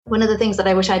one of the things that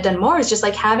I wish I'd done more is just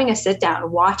like having a sit down,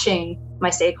 watching my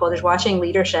stakeholders, watching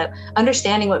leadership,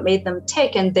 understanding what made them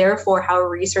tick, and therefore how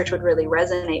research would really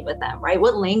resonate with them, right?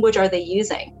 What language are they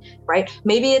using, right?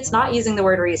 Maybe it's not using the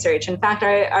word research. In fact,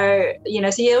 our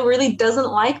CEO really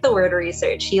doesn't like the word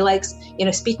research. He likes,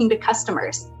 speaking to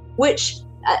customers, which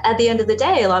at the end of the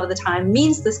day, a lot of the time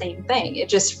means the same thing. It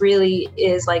just really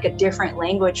is like a different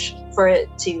language for it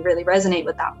to really resonate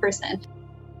with that person.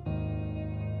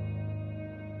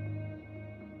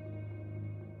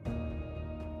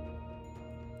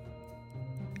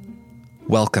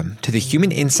 Welcome to the Human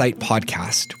Insight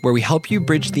Podcast, where we help you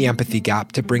bridge the empathy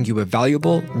gap to bring you a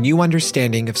valuable, new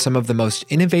understanding of some of the most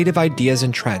innovative ideas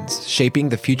and trends shaping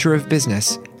the future of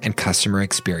business and customer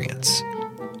experience.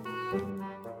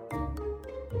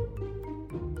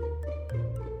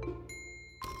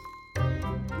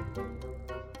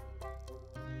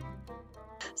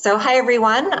 So hi,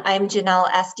 everyone. I'm Janelle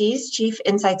Estes, Chief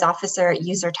Insights Officer at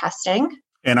User Testing.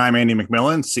 And I'm Andy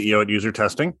McMillan, CEO at User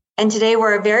Testing. And today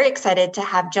we're very excited to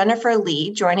have Jennifer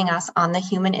Lee joining us on the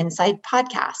Human Insight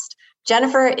Podcast.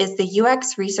 Jennifer is the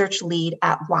UX Research Lead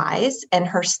at Wise, and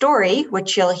her story,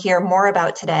 which you'll hear more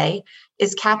about today,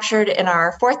 is captured in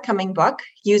our forthcoming book,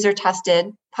 User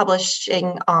Tested,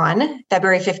 publishing on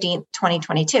February 15th,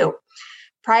 2022.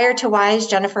 Prior to Wise,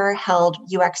 Jennifer held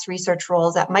UX research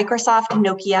roles at Microsoft,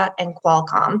 Nokia, and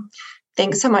Qualcomm.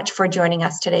 Thanks so much for joining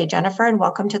us today, Jennifer, and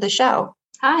welcome to the show.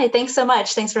 Hi, thanks so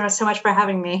much. Thanks so much for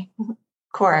having me. Of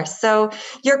course. So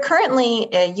you're currently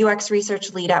a UX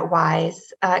research lead at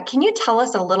Wise. Can you tell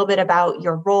us a little bit about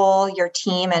your role, your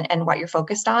team, and what you're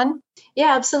focused on?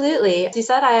 Yeah, absolutely. As you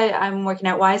said, I'm working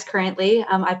at Wise currently.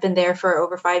 I've been there for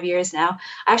over 5 years now.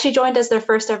 I actually joined as their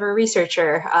first ever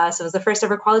researcher. So it was the first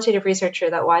ever qualitative researcher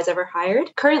that Wise ever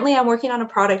hired. Currently, I'm working on a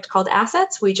product called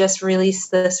Assets. We just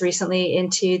released this recently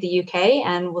into the UK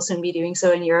and will soon be doing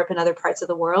so in Europe and other parts of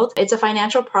the world. It's a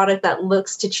financial product that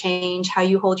looks to change how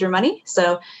you hold your money.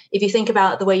 So if you think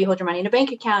about the way you hold your money in a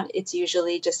bank account, it's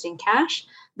usually just in cash.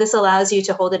 This allows you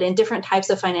to hold it in different types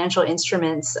of financial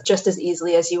instruments just as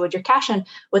easily as you would your cash, and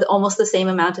with almost the same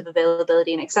amount of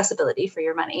availability and accessibility for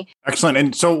your money. Excellent.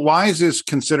 And so Wise is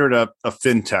considered a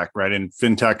fintech, right? And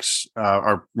fintechs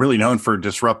are really known for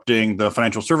disrupting the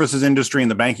financial services industry and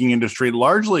the banking industry,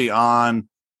 largely on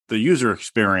the user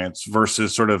experience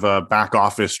versus sort of a back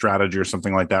office strategy or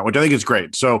something like that, which I think is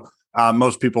great. So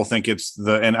most people think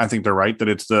and I think they're right, that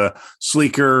it's the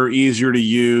sleeker, easier to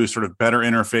use, sort of better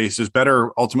interfaces,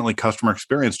 better ultimately customer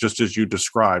experience, just as you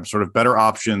described, sort of better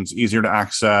options, easier to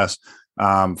access,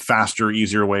 faster,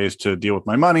 easier ways to deal with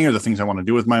my money or the things I want to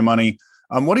do with my money.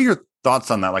 What are your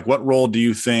thoughts on that? Like, what role do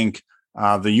you think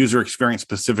the user experience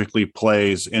specifically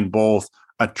plays in both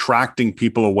attracting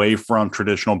people away from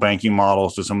traditional banking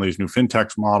models to some of these new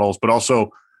fintech models, but also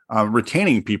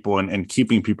retaining people and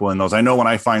keeping people in those? I know when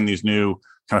I find these new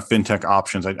kind of fintech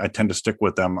options, I tend to stick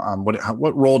with them.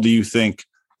 What role do you think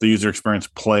the user experience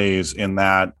plays in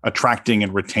that attracting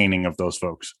and retaining of those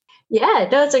folks? Yeah,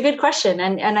 no, it's a good question.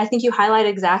 And I think you highlight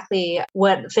exactly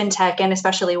what fintech and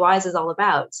especially Wise is all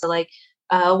about. So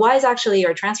Wise actually,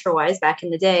 or TransferWise back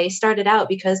in the day, started out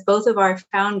because both of our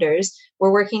founders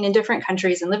were working in different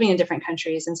countries and living in different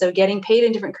countries. And so getting paid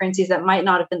in different currencies that might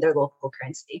not have been their local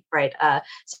currency, right?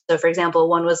 So for example,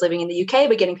 one was living in the UK,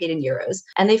 but getting paid in euros.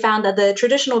 And they found that the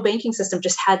traditional banking system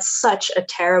just had such a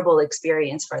terrible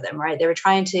experience for them, right? They were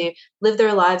trying to live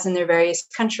their lives in their various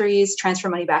countries, transfer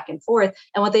money back and forth.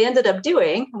 And what they ended up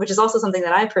doing, which is also something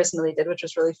that I personally did, which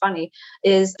was really funny,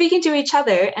 is speaking to each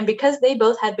other. And because they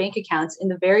both had bank accounts in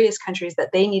the various countries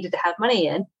that they needed to have money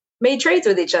in, made trades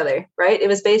with each other, right? It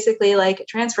was basically like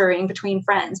transferring between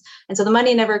friends. And so the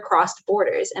money never crossed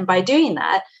borders. And by doing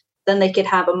that, then they could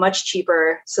have a much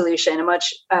cheaper solution, a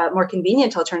much more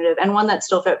convenient alternative, and one that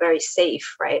still felt very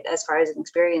safe, right, as far as an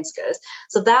experience goes.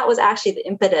 So that was actually the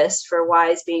impetus for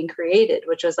Wise being created,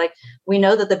 which was like, we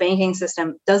know that the banking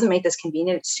system doesn't make this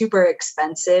convenient. It's super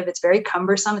expensive. It's very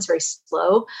cumbersome. It's very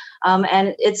slow.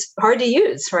 And it's hard to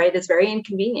use, right? It's very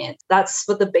inconvenient. That's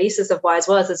what the basis of Wise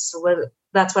was.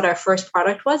 That's what our first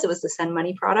product was. It was the Send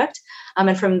Money product.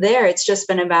 And from there, it's just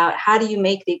been about how do you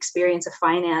make the experience of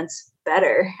finance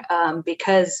better,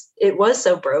 because it was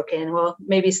so broken. Well,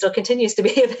 maybe still continues to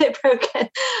be a bit broken.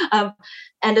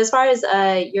 And as far as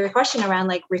your question around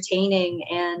like retaining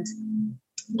and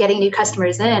getting new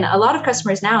customers in, a lot of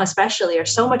customers now especially are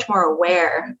so much more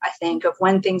aware, I think, of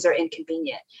when things are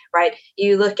inconvenient, right?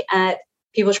 You look at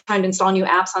people trying to install new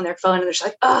apps on their phone and they're just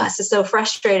like, oh, this is so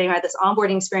frustrating, right? This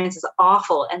onboarding experience is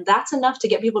awful. And that's enough to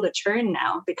get people to churn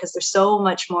now because they're so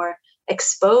much more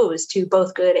exposed to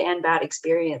both good and bad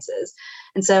experiences.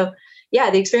 And so yeah,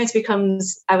 the experience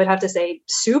becomes, I would have to say,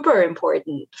 super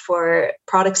important for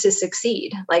products to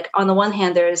succeed. Like on the one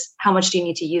hand, there's how much do you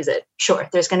need to use it? Sure,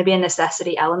 there's going to be a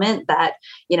necessity element that,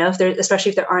 if there, especially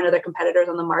if there aren't other competitors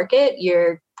on the market,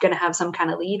 you're going to have some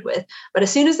kind of lead with. But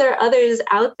as soon as there are others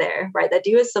out there, right, that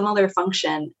do a similar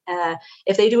function,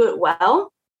 if they do it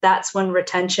well, that's when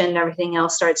retention and everything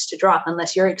else starts to drop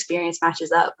unless your experience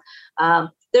matches up.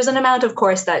 There's an amount, of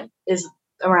course, that is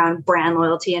around brand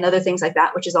loyalty and other things like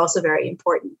that, which is also very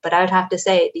important. But I would have to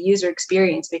say the user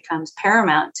experience becomes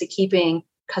paramount to keeping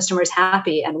customers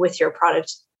happy and with your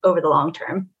product over the long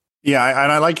term. Yeah,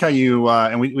 and I like how you,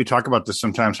 and we talk about this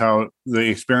sometimes, how the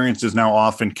experience is now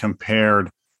often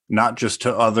compared not just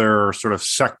to other sort of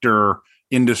sector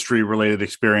industry related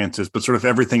experiences, but sort of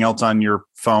everything else on your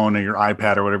phone or your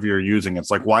iPad or whatever you're using.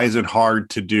 It's like, why is it hard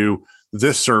to do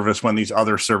this service when these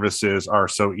other services are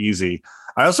so easy?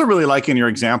 I also really like in your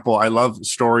example, I love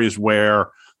stories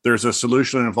where there's a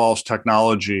solution that involves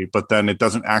technology, but then it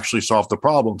doesn't actually solve the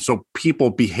problem. So people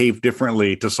behave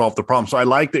differently to solve the problem. So I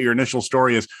like that your initial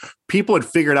story is people had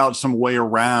figured out some way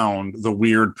around the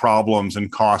weird problems and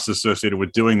costs associated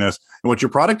with doing this. And what your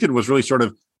product did was really sort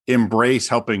of embrace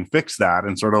helping fix that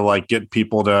and sort of like get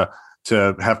people to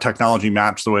have technology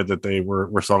match the way that they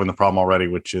were solving the problem already,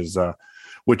 which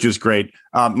is great.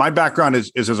 My background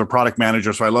is as a product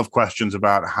manager, so I love questions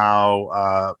about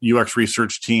how UX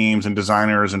research teams and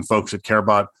designers and folks that care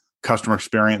about customer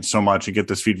experience so much and get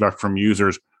this feedback from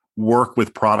users work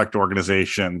with product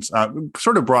organizations,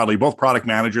 sort of broadly, both product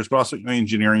managers, but also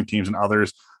engineering teams and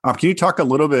others. Can you talk a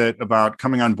little bit about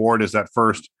coming on board as that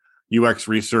first UX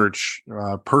research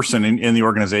person in the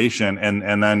organization,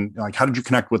 and then like how did you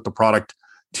connect with the product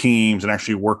teams and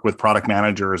actually work with product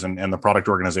managers and the product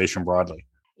organization broadly?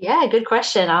 Yeah, good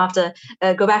question. I'll have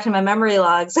to go back to my memory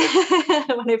logs when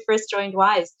I first joined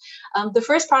Wise. The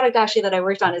first product actually that I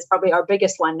worked on is probably our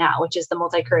biggest one now, which is the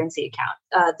multi-currency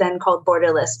account, then called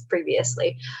Borderless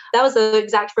previously. That was the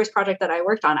exact first project that I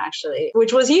worked on actually,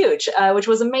 which was huge, which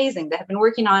was amazing. They had been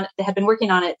working on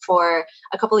it for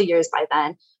a couple of years by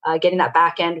then, getting that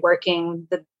back end working,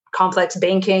 the complex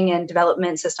banking and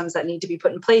development systems that need to be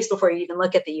put in place before you even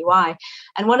look at the UI.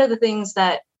 And one of the things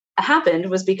that happened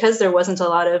was because there wasn't a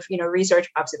lot of research.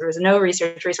 Obviously, there was no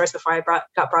research resource before I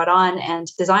got brought on, and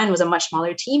design was a much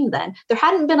smaller team then. There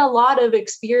hadn't been a lot of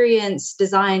experience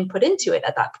design put into it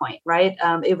at that point, right?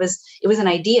 It was an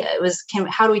idea. It was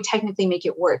how do we technically make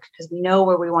it work, because we know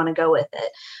where we want to go with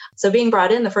it. So being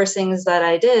brought in, the first things that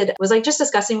I did was like just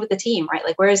discussing with the team, right?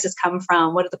 Like, where does this come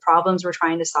from? What are the problems we're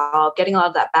trying to solve? Getting a lot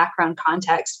of that background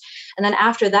context. And then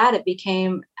after that, it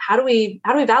became, how do we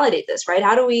validate this, right?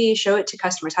 How do we show it to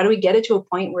customers? How do we get it to a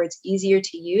point where it's easier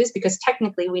to use? Because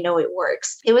technically we know it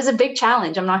works. It was a big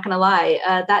challenge. I'm not going to lie.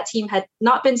 That team had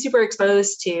not been super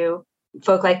exposed to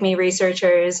folk like me,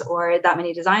 researchers, or that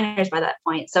many designers by that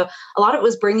point. So a lot of it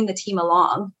was bringing the team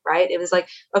along, right? It was like,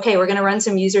 okay, we're going to run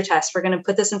some user tests. We're going to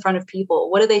put this in front of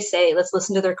people. What do they say? Let's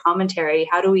listen to their commentary.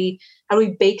 How do we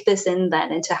bake this in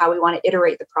then into how we want to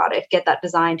iterate the product, get that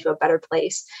design to a better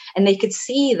place? And they could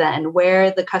see then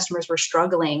where the customers were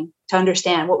struggling to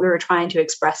understand what we were trying to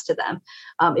express to them.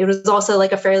 It was also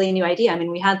like a fairly new idea. I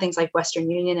mean, we had things like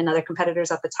Western Union and other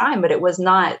competitors at the time, but it was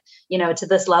not, to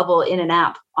this level in an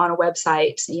app on a website,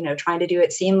 trying to do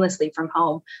it seamlessly from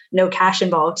home, no cash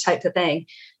involved type of thing.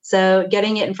 So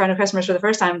getting it in front of customers for the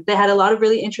first time, they had a lot of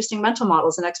really interesting mental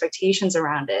models and expectations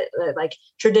around it. Like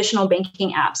traditional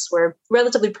banking apps were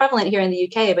relatively prevalent here in the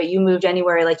UK, but you moved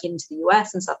anywhere like into the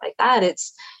US and stuff like that,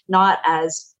 it's not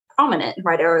as prominent,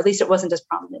 right? Or at least it wasn't as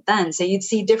prominent then. So you'd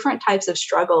see different types of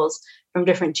struggles from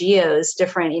different geos,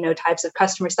 different, types of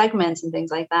customer segments and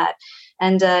things like that.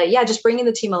 And just bringing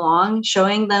the team along,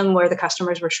 showing them where the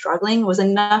customers were struggling was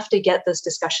enough to get those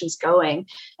discussions going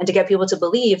and to get people to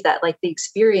believe that like the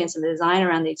experience and the design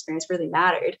around the experience really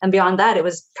mattered. And beyond that, it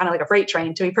was kind of like a freight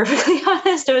train, to be perfectly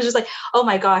honest. It was just like, oh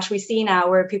my gosh, we see now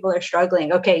where people are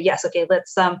struggling. Okay,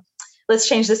 let's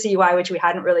change the CUI, which we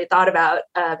hadn't really thought about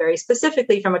very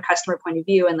specifically from a customer point of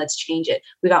view, and let's change it.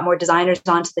 We got more designers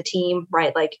onto the team,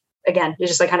 right? Like, again, it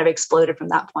just like kind of exploded from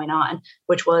that point on,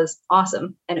 which was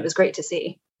awesome. And it was great to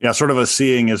see. Yeah, sort of a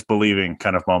seeing is believing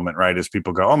kind of moment, right? As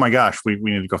people go, oh my gosh, we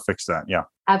need to go fix that. Yeah.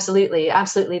 Absolutely.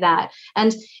 Absolutely that.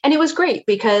 And it was great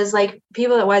because like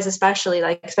people at Wise, especially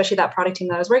that product team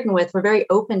that I was working with, were very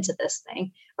open to this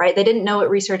thing, right? They didn't know what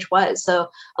research was. So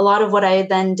a lot of what I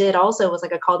then did also was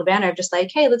like a call to banner of just like,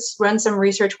 hey, let's run some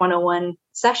research 101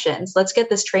 sessions. Let's get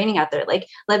this training out there. Like,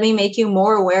 let me make you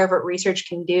more aware of what research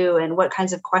can do and what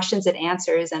kinds of questions it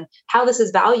answers and how this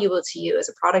is valuable to you as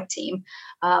a product team.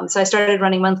 So I started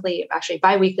running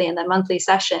bi-weekly and then monthly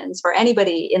sessions for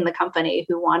anybody in the company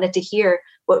who wanted to hear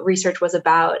what research was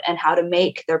about and how to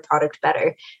make their product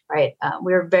better, right?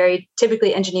 We're very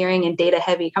typically engineering and data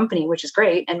heavy company, which is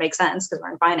great and makes sense because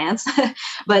we're in finance.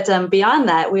 But beyond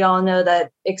that, we all know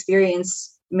that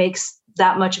experience makes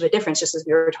that much of a difference, just as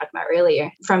we were talking about earlier.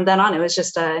 From then on, it was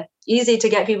just easy to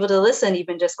get people to listen,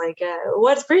 even just like,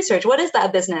 what's research? What is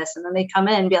that business? And then they come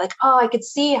in and be like, oh, I could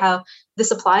see how this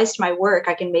applies to my work.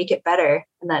 I can make it better.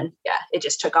 And then, it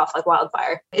just took off like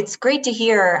wildfire. It's great to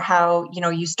hear how,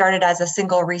 you started as a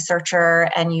single researcher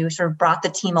and you sort of brought the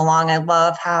team along. I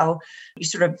love how you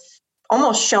sort of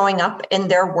almost showing up in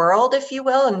their world, if you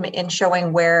will, and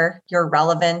showing where you're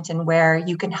relevant and where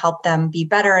you can help them be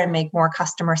better and make more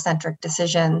customer-centric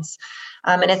decisions.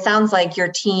 And it sounds like your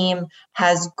team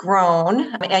has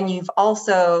grown and you've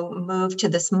also moved to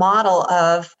this model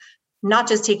of not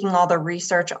just taking all the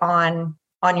research on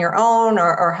your own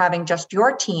or having just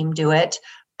your team do it,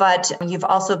 but you've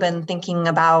also been thinking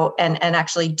about and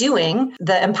actually doing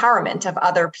the empowerment of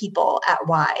other people at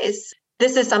Wise.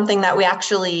 This is something that we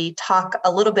actually talk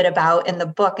a little bit about in the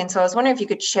book. And so I was wondering if you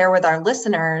could share with our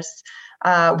listeners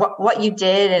what you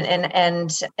did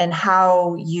and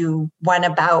how you went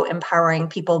about empowering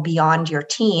people beyond your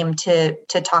team to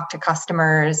talk to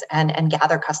customers and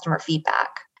gather customer feedback.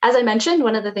 As I mentioned,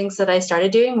 one of the things that I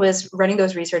started doing was running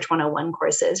those Research 101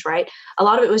 courses, right? A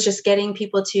lot of it was just getting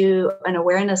people to an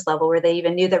awareness level where they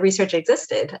even knew that research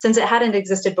existed. Since it hadn't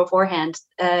existed beforehand,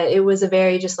 it was a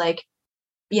very just like,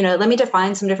 let me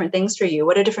define some different things for you.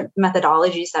 What are different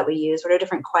methodologies that we use? What are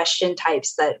different question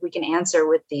types that we can answer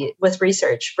with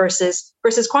research versus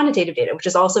quantitative data, which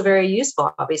is also very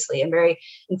useful, obviously, and very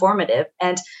informative.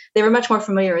 And they were much more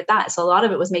familiar with that. So a lot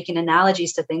of it was making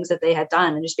analogies to things that they had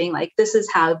done and just being like, this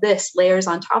is how this layers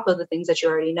on top of the things that you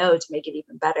already know to make it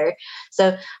even better.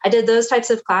 So I did those types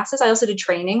of classes. I also did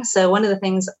training. So one of the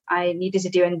things I needed to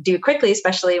do and do quickly,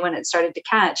 especially when it started to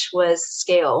catch, was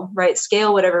scale, right?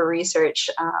 Scale whatever research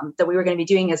that we were going to be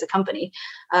doing as a company.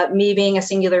 Me being a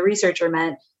singular researcher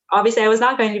meant, obviously, I was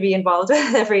not going to be involved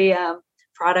with every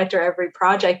product or every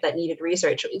project that needed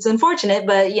research. It's unfortunate,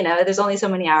 but there's only so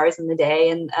many hours in the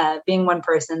day, and being one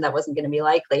person, that wasn't going to be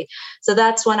likely. So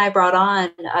that's when I brought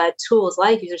on tools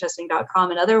like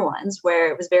usertesting.com and other ones, where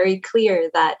it was very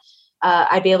clear that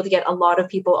I'd be able to get a lot of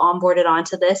people onboarded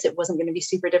onto this. It wasn't going to be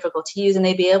super difficult to use, and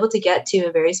they'd be able to get to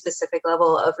a very specific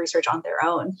level of research on their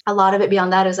own. A lot of it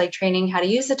beyond that is like training how to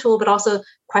use the tool, but also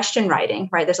question writing,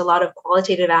 right? There's a lot of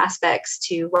qualitative aspects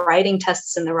to writing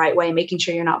tests in the right way, making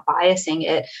sure you're not biasing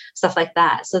it, stuff like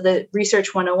that. So the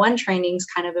Research 101 trainings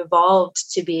kind of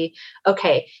evolved to be,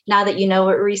 okay, now that you know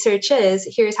what research is,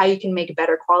 here's how you can make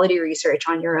better quality research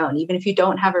on your own, even if you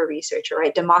don't have a researcher,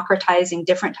 right? Democratizing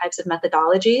different types of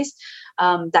methodologies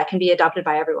that can be adopted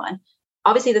by everyone.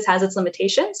 Obviously, this has its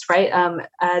limitations, right?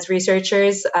 As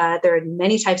researchers, there are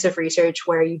many types of research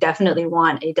where you definitely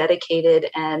want a dedicated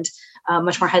and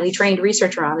much more highly trained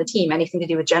researcher on the team. Anything to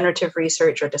do with generative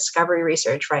research or discovery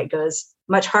research, right, goes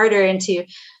much harder into.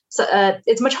 So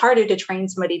it's much harder to train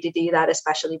somebody to do that,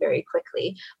 especially very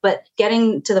quickly. But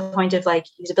getting to the point of like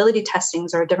usability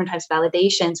testings or different types of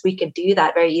validations, we could do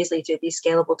that very easily through these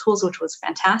scalable tools, which was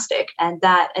fantastic. And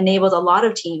that enabled a lot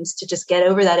of teams to just get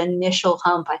over that initial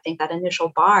hump, I think that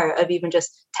initial bar of even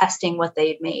just testing what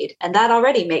they've made. And that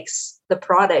already makes the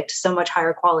product so much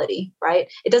higher quality, right?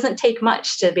 It doesn't take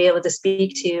much to be able to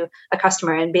speak to a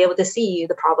customer and be able to see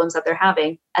the problems that they're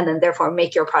having, and then therefore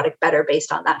make your product better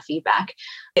based on that feedback.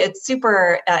 It's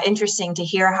super interesting to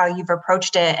hear how you've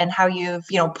approached it and how you've,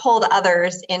 pulled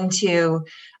others into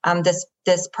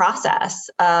this process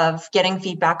of getting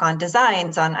feedback on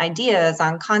designs, on ideas,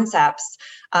 on concepts,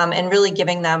 and really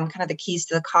giving them kind of the keys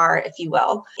to the car, if you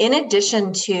will. In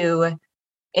addition to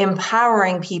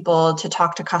empowering people to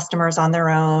talk to customers on their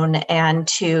own and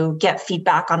to get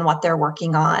feedback on what they're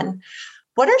working on,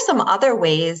 what are some other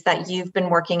ways that you've been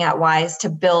working at Wise to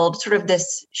build sort of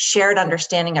this shared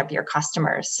understanding of your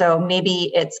customers? So maybe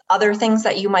it's other things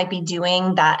that you might be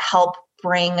doing that help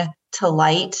bring to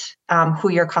light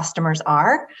who your customers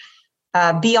are.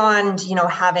 Beyond,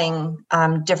 having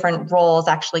different roles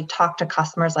actually talk to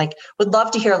customers, like would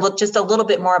love to hear just a little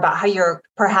bit more about how you're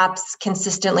perhaps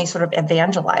consistently sort of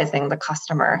evangelizing the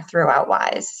customer throughout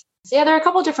Wise. So yeah, there are a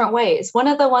couple different ways. One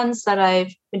of the ones that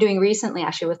I've been doing recently,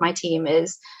 actually, with my team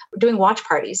is doing watch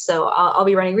parties. So I'll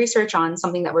be running research on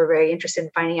something that we're very interested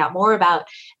in finding out more about.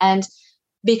 And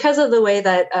because of the way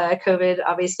that COVID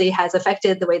obviously has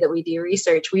affected the way that we do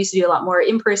research, we used to do a lot more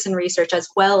in-person research as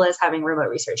well as having remote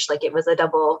research. Like it was a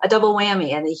double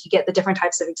whammy, and you could get the different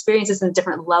types of experiences and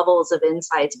different levels of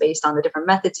insights based on the different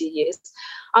methods you use.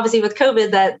 Obviously, with COVID,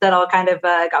 that all kind of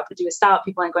got put to a stop.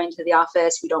 People aren't going to the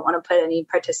office. We don't want to put any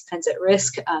participants at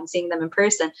risk seeing them in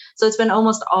person. So it's been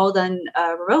almost all done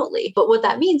remotely. But what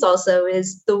that means also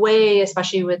is the way,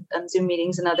 especially with Zoom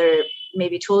meetings and other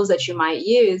maybe tools that you might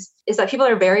use, is that people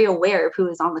are very aware of who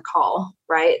is on the call,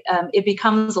 right? It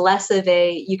becomes less of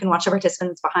you can watch the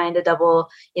participants behind a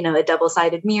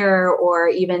double-sided mirror, or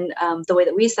even the way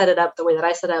that we set it up, the way that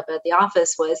I set up at the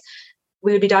office was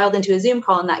we would be dialed into a Zoom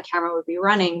call and that camera would be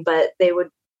running, but we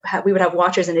would have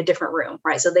watchers in a different room,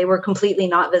 right? So they were completely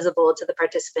not visible to the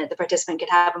participant. The participant could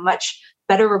have a much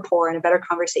better rapport and a better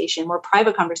conversation, more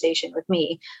private conversation with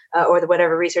me or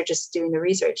whatever researcher is doing the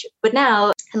research. But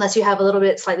now, unless you have a little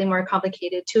bit slightly more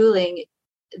complicated tooling,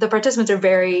 the participants are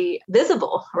very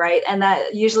visible, right? And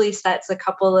that usually sets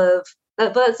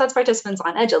sets participants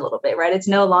on edge a little bit, right? It's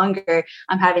no longer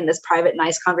I'm having this private,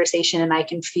 nice conversation and I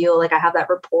can feel like I have that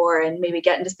rapport and maybe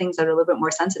get into things that are a little bit more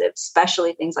sensitive,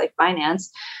 especially things like finance.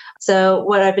 So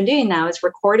what I've been doing now is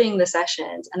recording the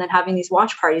sessions and then having these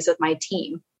watch parties with my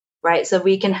team, right? So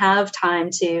we can have time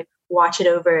to watch it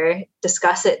over,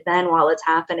 discuss it then while it's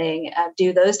happening,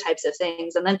 do those types of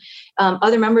things. And then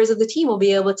other members of the team will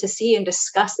be able to see and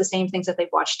discuss the same things that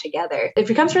they've watched together. It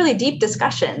becomes really deep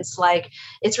discussions. Like,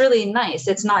 it's really nice.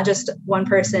 It's not just one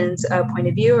person's point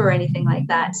of view or anything like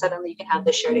that. Suddenly you can have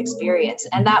this shared experience.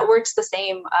 And that works the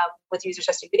same with user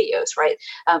testing videos, right?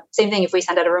 Same thing, if we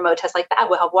send out a remote test like that,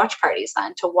 we'll have watch parties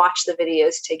then to watch the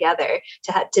videos together,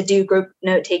 to do group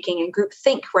note taking and group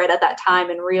think right at that time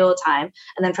in real time.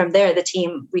 And then from there, the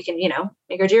team, we can,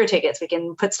 make our JIRA tickets, we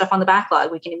can put stuff on the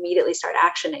backlog, we can immediately start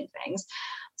actioning things.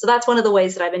 So that's one of the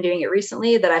ways that I've been doing it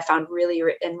recently that I found really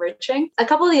enriching. A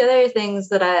couple of the other things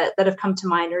that have come to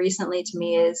mind recently to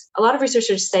me is a lot of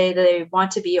researchers say that they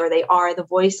want to be, or they are, the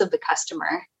voice of the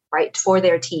customer, right, for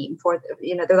their team,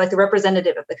 they're like the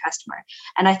representative of the customer.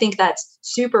 And I think that's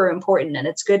super important, and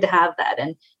it's good to have that.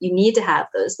 And you need to have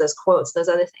those quotes, those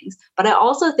other things. But I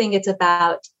also think it's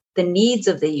about the needs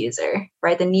of the user,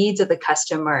 right? The needs of the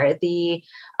customer, the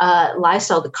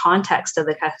lifestyle, the context of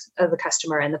the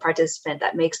customer and the participant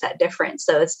that makes that difference.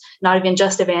 So it's not even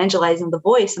just evangelizing the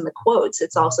voice and the quotes.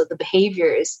 It's also the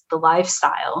behaviors, the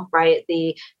lifestyle, right?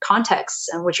 The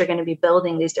contexts in which you're going to be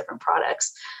building these different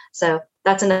products. So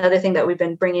that's another thing that we've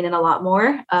been bringing in a lot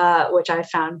more, which I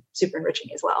found super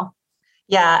enriching as well.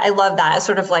 Yeah, I love that. It's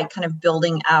sort of like kind of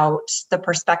building out the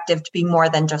perspective to be more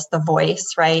than just the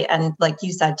voice, right? And like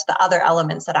you said, to the other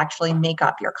elements that actually make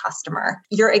up your customer.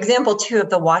 Your example too of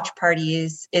the watch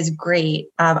parties is great.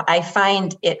 I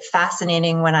find it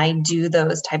fascinating when I do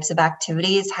those types of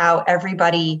activities, how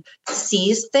everybody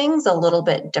sees things a little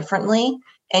bit differently.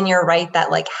 And you're right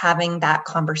that like having that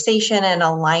conversation and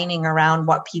aligning around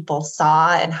what people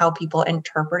saw and how people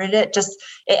interpreted it,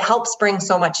 it helps bring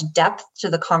so much depth to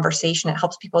the conversation. It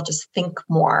helps people just think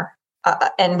more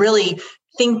and really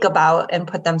think about and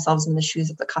put themselves in the shoes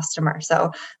of the customer.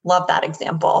 So love that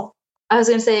example. I was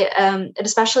going to say, it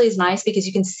especially is nice because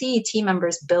you can see team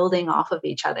members building off of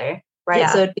each other. Right.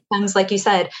 Yeah. So it becomes, like you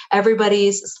said,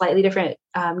 everybody's slightly different,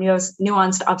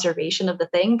 nuanced observation of the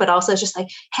thing, but also it's just like,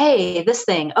 hey, this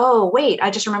thing, oh, wait,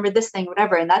 I just remembered this thing,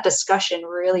 whatever. And that discussion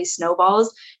really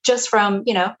snowballs just from,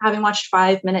 having watched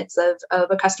 5 minutes of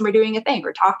a customer doing a thing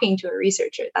or talking to a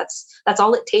researcher. That's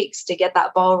all it takes to get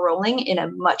that ball rolling in a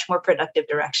much more productive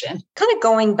direction. Kind of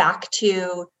going back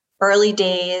to early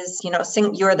days,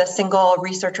 you're the single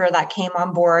researcher that came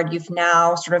on board. You've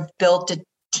now sort of built a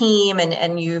team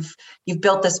and you've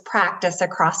built this practice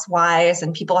across WISE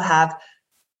and people have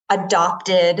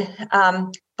adopted.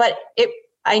 But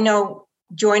I know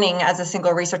joining as a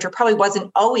single researcher probably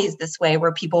wasn't always this way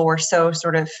where people were so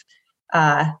sort of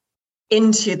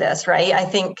into this, right? I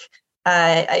think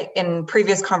in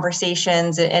previous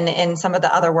conversations and in some of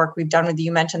the other work we've done with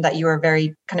you, mentioned that you were a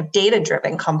very kind of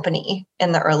data-driven company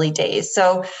in the early days.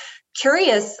 So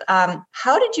curious,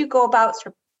 how did you go about sort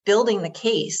of building the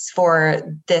case for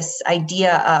this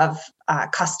idea of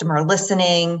customer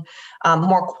listening,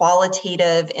 more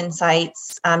qualitative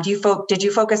insights? Did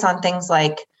you focus on things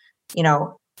like,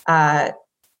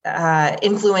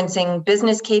 influencing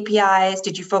business KPIs?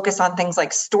 Did you focus on things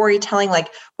like storytelling?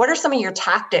 Like, what are some of your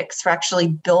tactics for actually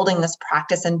building this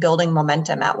practice and building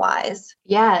momentum at WISE?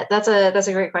 Yeah, that's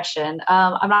a great question.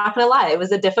 I'm not going to lie, it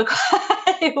was a difficult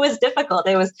it was difficult.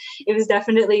 It was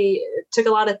definitely took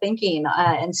a lot of thinking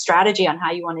and strategy on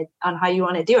how you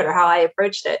want to do it or how I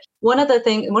approached it. One of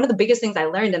the biggest things I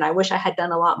learned, and I wish I had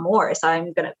done a lot more, so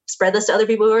I'm going to spread this to other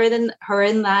people who are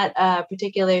in that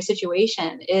particular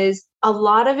situation, is a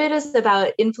lot of it is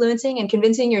about influencing and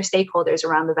convincing your stakeholders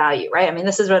around the value, right? I mean,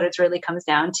 this is what it really comes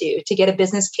down to get a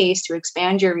business case to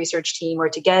expand your research team or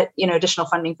to get, additional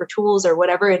funding for tools or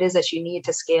whatever it is that you need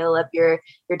to scale up your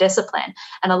discipline.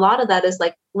 And a lot of that is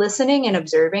like listening and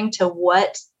observing to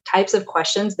what types of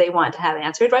questions they want to have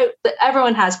answered, right? But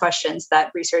everyone has questions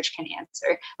that research can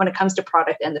answer when it comes to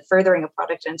product and the furthering of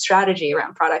product and strategy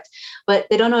around product, but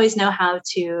they don't always know how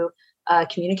to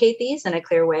communicate these in a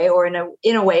clear way or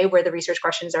in a way where the research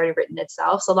question is already written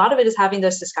itself. So a lot of it is having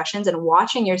those discussions and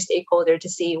watching your stakeholder to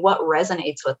see what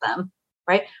resonates with them,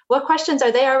 right? What questions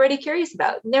are they already curious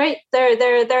about?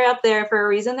 They're up there for a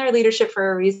reason. They're leadership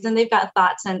for a reason. They've got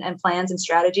thoughts and plans and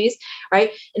strategies,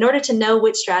 right? In order to know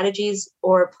which strategies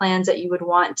or plans that you would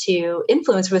want to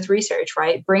influence with research,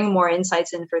 right? Bring more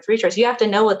insights in with research. You have to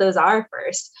know what those are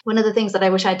first. One of the things that I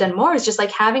wish I'd done more is just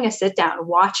like having a sit down,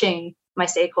 watching my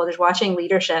stakeholders, watching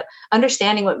leadership,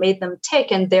 understanding what made them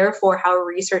tick and therefore how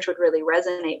research would really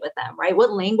resonate with them, right?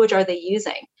 What language are they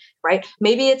using, right?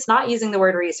 Maybe it's not using the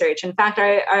word research. In fact,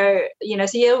 our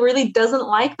CEO really doesn't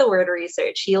like the word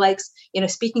research. He likes,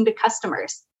 speaking to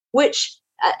customers, which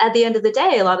at the end of the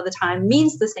day, a lot of the time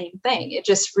means the same thing. It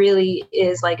just really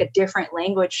is like a different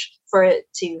language for it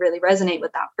to really resonate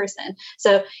with that person.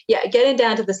 So yeah, getting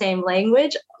down to the same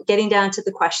language, getting down to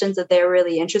the questions that they're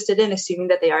really interested in, assuming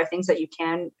that they are things that you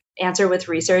can answer with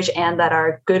research and that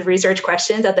are good research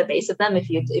questions at the base of them if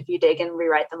you dig and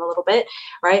rewrite them a little bit,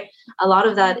 right? A lot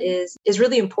of that is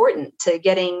really important to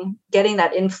getting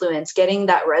that influence, getting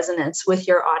that resonance with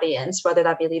your audience, whether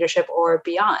that be leadership or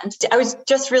beyond. I was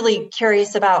just really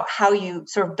curious about how you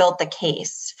sort of built the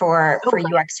case for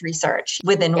UX research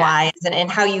within Wise and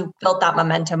how you built that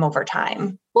momentum over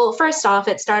time. Well, first off,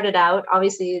 it started out,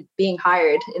 obviously being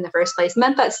hired in the first place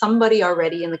meant that somebody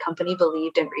already in the company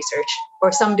believed in research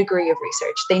or some degree of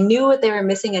research. They knew what they were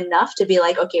missing enough to be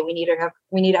like, okay, we need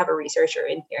to have a researcher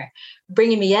in here.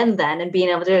 Bringing me in then and being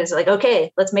able to do it is like,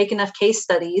 okay, let's make enough case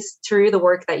studies through the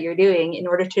work that you're doing in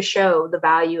order to show the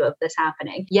value of this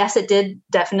happening. Yes, it did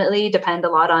definitely depend a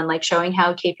lot on like showing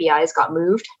how KPIs got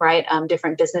moved, right?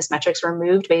 Different business metrics were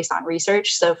moved based on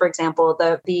research. So for example,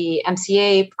 the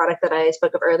MCA product that I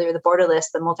spoke of earlier, the Borderless,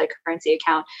 the multi-currency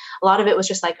account, a lot of it was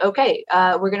just like, okay,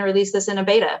 we're going to release this in a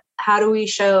beta. How do we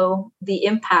show the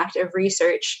impact of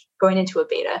research going into a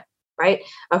beta, right?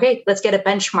 Okay, let's get a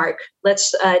benchmark.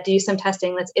 Let's do some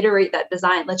testing. Let's iterate that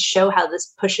design. Let's show how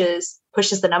this pushes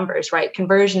the numbers, right?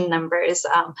 Conversion numbers,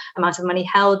 amounts of money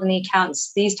held in the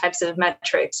accounts, these types of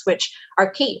metrics, which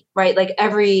are key, right? Like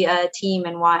every team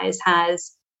in Wise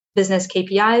has business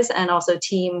KPIs and also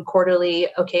team quarterly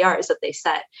OKRs that they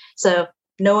set. So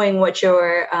knowing what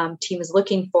your team is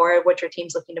looking for, what your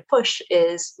team's looking to push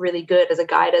is really good as a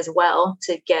guide as well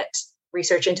to get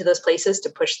research into those places to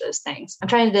push those things. I'm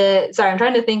trying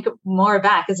to think more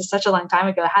back. This is such a long time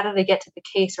ago. How did I get to the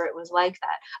case where it was like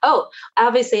that? Oh,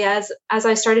 obviously, as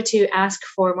I started to ask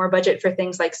for more budget for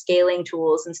things like scaling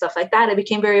tools and stuff like that, it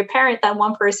became very apparent that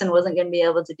one person wasn't going to be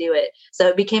able to do it. So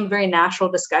it became a very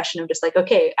natural discussion of just like,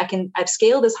 okay, I've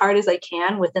scaled as hard as I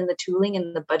can within the tooling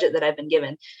and the budget that I've been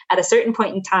given. At a certain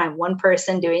point in time, one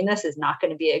person doing this is not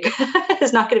going to be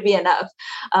is not going to be enough.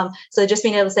 So just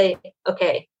being able to say,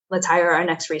 okay, let's hire our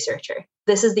next researcher.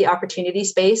 This is the opportunity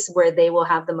space where they will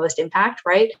have the most impact,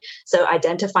 right? So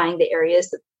identifying the areas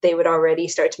that they would already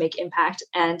start to make impact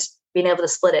and being able to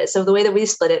split it. So the way that we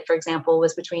split it, for example,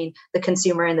 was between the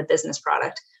consumer and the business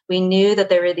product. We knew that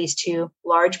there were these two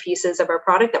large pieces of our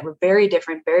product that were very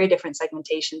different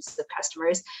segmentations of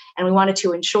customers. And we wanted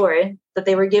to ensure that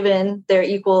they were given their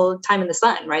equal time in the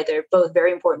sun, right? They're both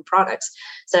very important products.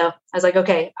 So I was like,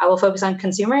 okay, I will focus on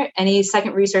consumer. Any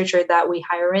second researcher that we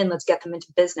hire in, let's get them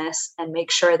into business and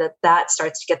make sure that that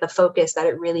starts to get the focus that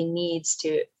it really needs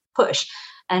to push.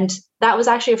 And that was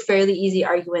actually a fairly easy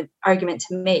argument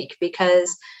to make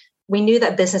because we knew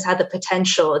that business had the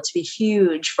potential to be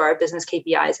huge for our business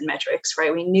KPIs and metrics,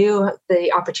 right? We knew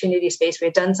the opportunity space. We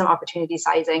had done some opportunity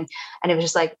sizing, and it was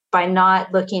just like, by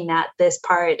not looking at this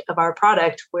part of our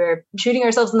product, we're shooting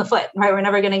ourselves in the foot, right? We're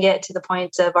never going to get to the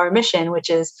point of our mission, which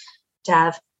is to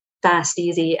have fast,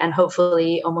 easy, and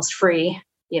hopefully almost free,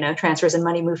 transfers and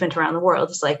money movement around the world.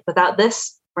 It's like, without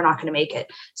this, we're not going to make it.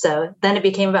 So then it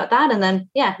became about that. And then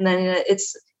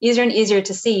it's easier and easier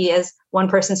to see as one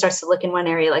person starts to look in one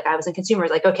area, like I was in consumers,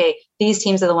 like, okay, these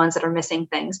teams are the ones that are missing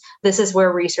things. This is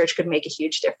where research could make a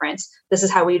huge difference. This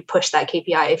is how we'd push that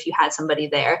KPI if you had somebody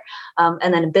there.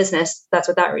 And then in business, that's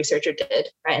what that researcher did,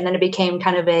 right? And then it became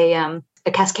kind of a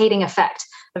cascading effect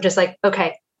of just like,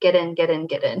 okay, get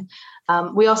in.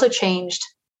 We also changed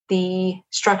the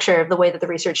structure of the way that the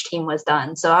research team was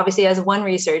done. So obviously as one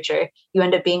researcher, you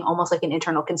end up being almost like an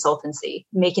internal consultancy,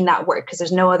 making that work because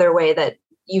there's no other way that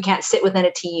you can't sit within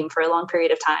a team for a long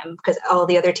period of time because all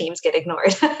the other teams get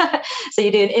ignored. So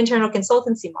you do an internal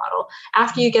consultancy model.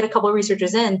 After you get a couple of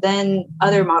researchers in, then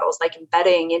other models like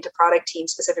embedding into product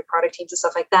teams, specific product teams and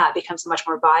stuff like that becomes much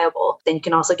more viable. Then you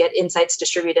can also get insights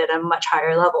distributed at a much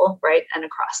higher level, right? And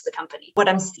across the company. What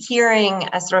I'm hearing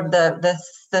as sort of the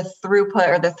throughput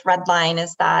or the thread line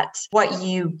is that what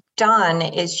you've done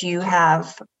is you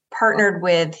have partnered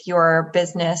with your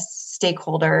business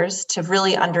stakeholders to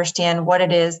really understand what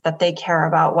it is that they care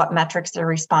about, what metrics they're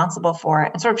responsible for,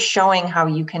 and sort of showing how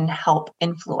you can help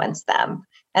influence them.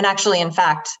 And actually, in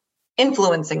fact,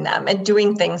 influencing them and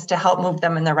doing things to help move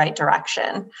them in the right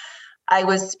direction. I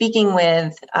was speaking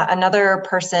with another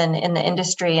person in the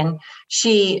industry, and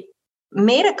she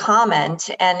made a comment,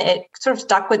 and it sort of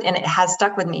stuck with, and it has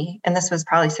stuck with me. And this was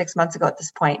probably 6 months ago at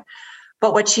this point.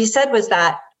 But what she said was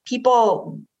that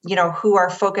people, who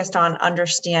are focused on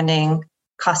understanding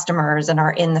customers and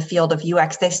are in the field of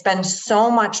UX, they spend so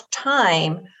much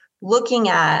time looking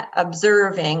at,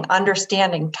 observing,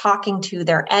 understanding, talking to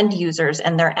their end users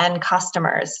and their end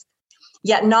customers,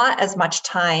 yet not as much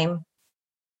time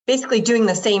basically doing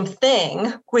the same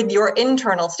thing with your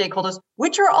internal stakeholders,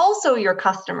 which are also your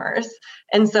customers.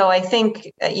 And so I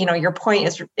think, your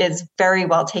point is very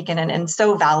well taken and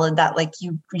so valid that like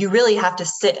you really have to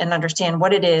sit and understand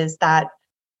what it is that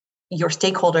your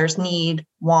stakeholders need,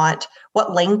 want,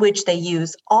 what language they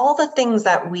use, all the things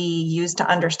that we use to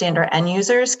understand our end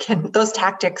users. Those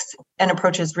tactics and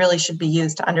approaches really should be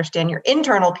used to understand your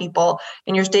internal people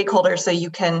and your stakeholders so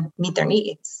you can meet their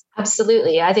needs.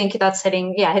 Absolutely. I think that's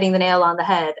hitting the nail on the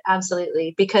head.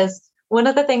 Absolutely. Because one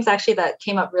of the things actually that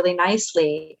came up really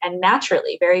nicely and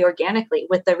naturally, very organically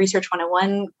with the Research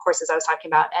 101 courses I was talking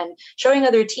about and showing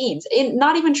other teams,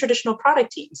 not even traditional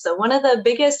product teams. So one of the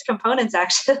biggest components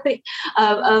actually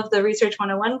of the Research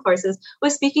 101 courses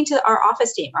was speaking to our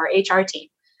office team, our HR team,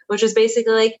 which was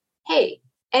basically like, hey,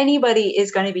 anybody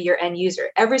is going to be your end user.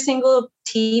 Every single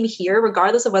team here,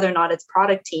 regardless of whether or not it's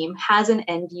product team, has an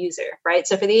end user, right?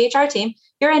 So for the HR team,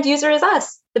 your end user is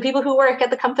us, the people who work at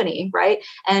the company, right?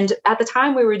 And at the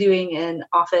time we were doing an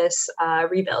office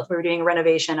rebuild, we were doing a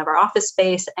renovation of our office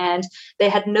space, and they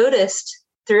had noticed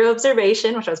through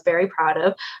observation, which I was very proud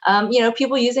of,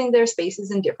 people using their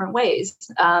spaces in different ways.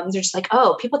 They're just like,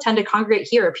 oh, people tend to congregate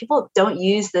here. People don't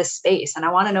use this space, and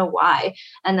I want to know why.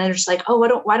 And then they're just like, oh,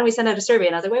 why don't we send out a survey?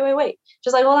 And I was like, wait.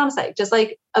 Just like, hold on a sec. Just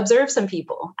like observe some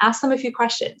people, ask them a few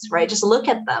questions, right? Just look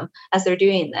at them as they're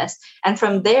doing this. And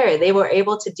from there, they were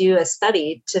able to do a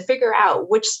study to figure out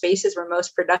which spaces were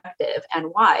most productive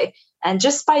and why. And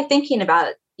just by thinking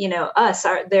about us,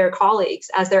 their colleagues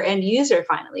as their end user,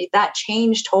 finally, that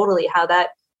changed totally how that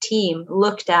team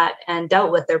looked at and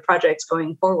dealt with their projects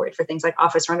going forward for things like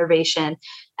office renovation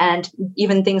and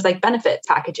even things like benefit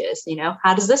packages.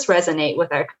 How does this resonate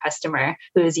with our customer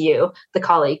who is you, the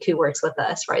colleague who works with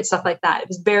us, right? Stuff like that. It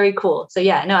was very cool. So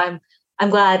yeah, no, I'm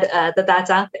glad that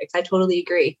that's out there because I totally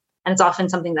agree. And it's often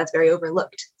something that's very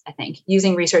overlooked, I think,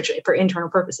 using research for internal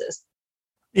purposes.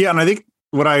 Yeah. And I think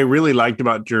what I really liked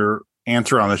about your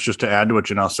answer on this, just to add to what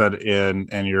Janelle said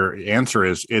and your answer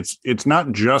is it's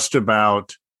not just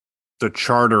about the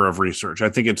charter of research. I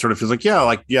think it sort of feels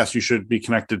like, yes, you should be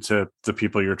connected to the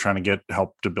people you're trying to get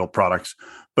help to build products.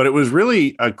 But it was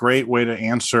really a great way to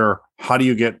answer, how do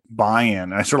you get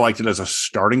buy-in? I sort of liked it as a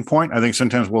starting point. I think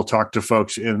sometimes we'll talk to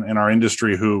folks in our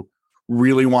industry who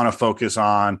really want to focus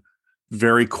on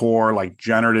very core, like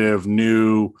generative,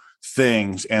 new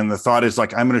things. And the thought is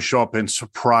like, I'm going to show up and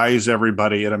surprise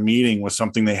everybody at a meeting with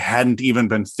something they hadn't even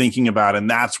been thinking about. And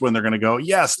that's when they're going to go,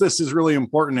 yes, this is really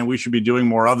important and we should be doing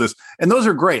more of this. And those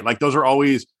are great. Like those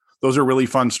are really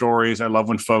fun stories. I love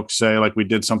when folks say like, we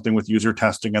did something with user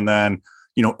testing and then,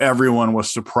 everyone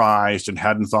was surprised and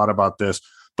hadn't thought about this.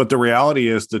 But the reality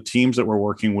is the teams that we're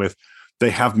working with, they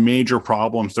have major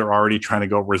problems they're already trying to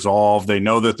go resolve. They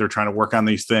know that they're trying to work on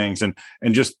these things. And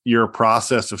just your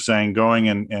process of going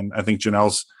and I think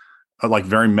Janelle's like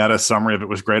very meta summary of it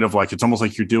was great, of like, it's almost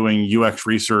like you're doing UX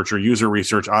research or user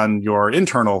research on your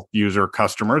internal user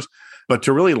customers, but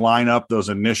to really line up those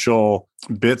initial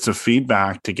bits of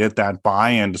feedback to get that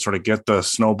buy-in, to sort of get the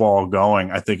snowball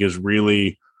going, I think is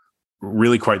really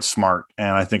really quite smart.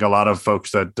 And I think a lot of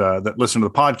folks that listen to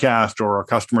the podcast or are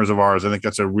customers of ours, I think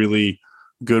that's a really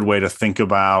good way to think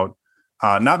about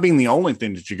not being the only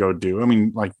thing that you go do. I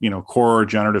mean, like, core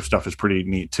generative stuff is pretty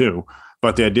neat too.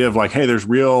 But the idea of like, hey, there's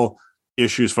real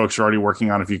issues folks are already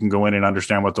working on. If you can go in and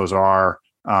understand what those are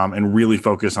and really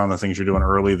focus on the things you're doing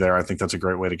early there, I think that's a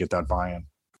great way to get that buy-in.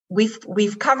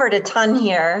 We've covered a ton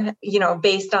here,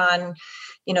 based on,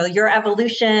 your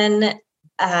evolution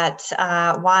at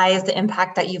Wise, the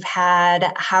impact that you've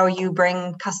had, how you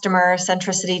bring customer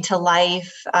centricity to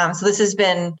life. So this has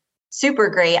been super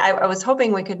great. I was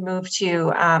hoping we could move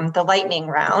to the lightning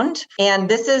round. And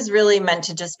this is really meant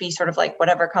to just be sort of like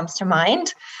whatever comes to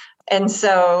mind. And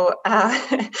so, we'll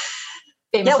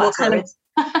kind of,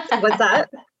 what's that?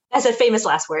 I said famous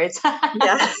last words.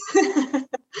 Yeah,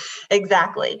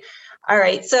 exactly. All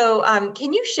right. So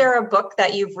can you share a book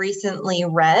that you've recently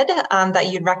read that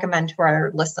you'd recommend to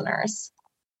our listeners?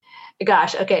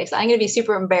 Gosh, okay. So I'm going to be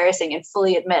super embarrassing and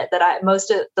fully admit that most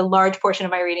of the large portion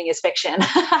of my reading is fiction.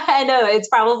 I know it's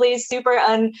probably super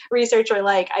unresearcher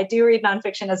like. I do read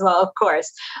nonfiction as well, of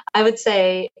course. I would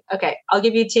say, okay, I'll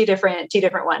give you two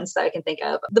different ones that I can think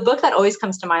of. The book that always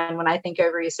comes to mind when I think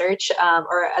of research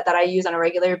or that I use on a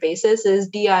regular basis is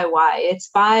DIY. It's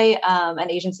by an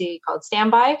agency called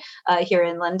Standby here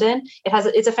in London.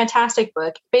 It's a fantastic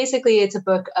book. Basically, it's a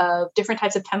book of different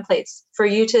types of templates for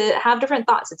you to have different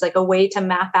thoughts. It's like a way to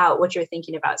map out what you're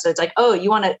thinking about. So it's like, oh, you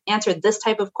want to answer this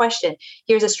type of question.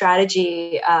 Here's a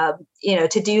strategy,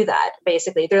 to do that.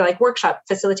 Basically, they're like workshop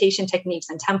facilitation techniques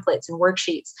and templates and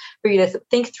worksheets for you to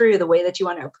think through the way that you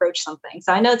want to approach something.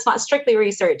 So I know it's not strictly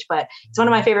research, but it's one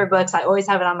of my favorite books. I always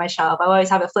have it on my shelf. I always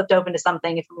have it flipped open to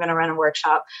something if I'm going to run a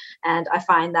workshop. And I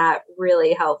find that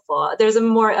really helpful. There's a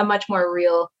much more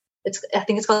real, I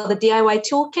think it's called the DIY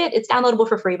Toolkit. It's downloadable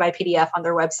for free by PDF on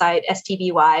their website.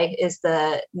 STBY is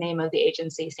the name of the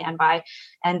agency, Standby.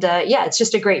 And it's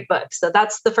just a great book. So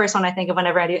that's the first one I think of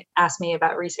whenever I ask me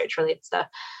about research related stuff.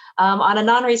 On a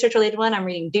non-research related one, I'm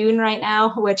reading Dune right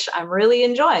now, which I'm really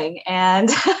enjoying and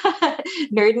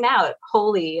nerding out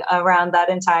wholly around that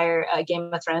entire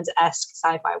Game of Thrones-esque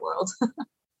sci-fi world.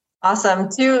 Awesome.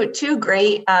 Two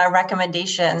great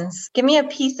recommendations. Give me a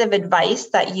piece of advice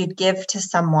that you'd give to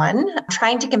someone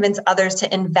trying to convince others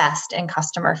to invest in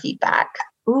customer feedback.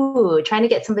 Ooh, trying to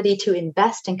get somebody to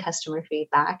invest in customer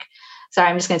feedback. Sorry,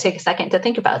 I'm just going to take a second to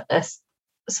think about this.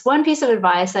 So one piece of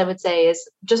advice I would say is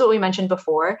just what we mentioned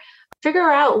before.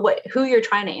 Figure out who you're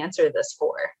trying to answer this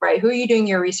for, right? Who are you doing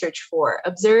your research for?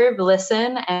 Observe,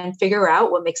 listen, and figure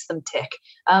out what makes them tick.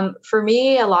 For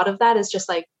me, a lot of that is just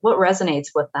like what resonates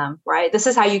with them, right? This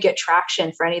is how you get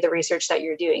traction for any of the research that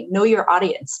you're doing. Know your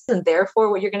audience and therefore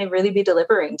what you're going to really be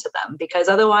delivering to them, because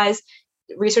otherwise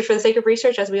research for the sake of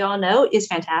research, as we all know, is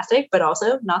fantastic, but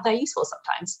also not that useful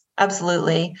sometimes.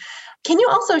 Absolutely. Can you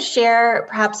also share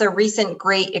perhaps a recent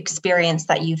great experience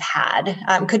that you've had?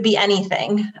 Could be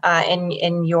anything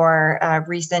in your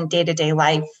recent day-to-day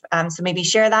life. So maybe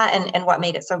share that and what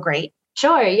made it so great.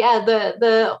 Sure. Yeah.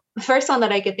 The first one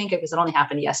that I could think of, because it only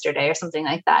happened yesterday or something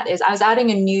like that, is I was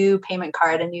adding a new payment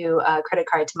card, a new credit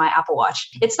card to my Apple Watch.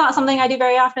 It's not something I do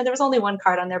very often. There was only one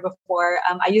card on there before.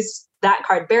 I used that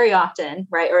card very often,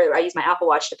 right? Or I use my Apple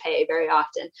Watch to pay very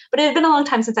often. But it had been a long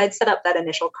time since I'd set up that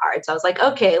initial card. So I was like,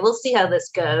 okay, we'll see how this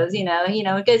goes.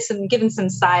 Giving some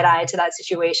side eye to that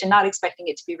situation, not expecting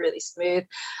it to be really smooth.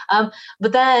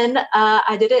 But then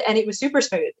I did it and it was super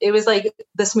smooth. It was like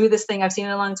the smoothest thing I've seen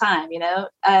in a long time.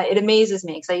 It amazes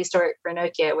me because I used to work for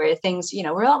Nokia where things,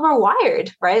 were a lot more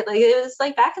wired, right? Like it was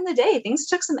like back in the day, things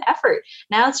took some effort.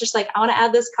 Now it's just like, I want to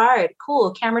add this card.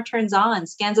 Cool. Camera turns on,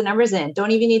 scans the numbers in. Don't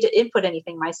even need to input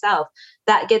anything myself.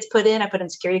 That gets put in. I put in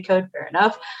security code, fair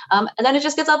enough. And then it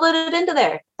just gets uploaded into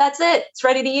there. That's it. It's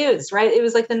ready to use, right? It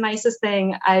was like the nicest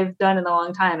thing I've done in a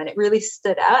long time. And it really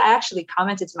stood out. I actually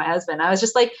commented to my husband. I was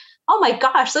just like, oh my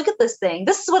gosh, look at this thing.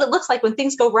 This is what it looks like when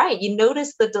things go right. You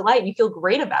notice the delight and you feel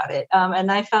great about it.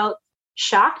 And I felt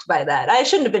shocked by that. I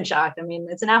shouldn't have been shocked. I mean,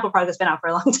 it's an Apple product that's been out for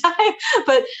a long time,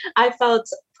 but I felt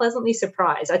pleasantly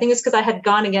surprised. I think it's because I had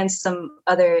gone against some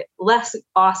other less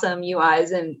awesome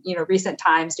UIs in recent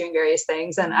times doing various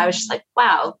things. And I was just like,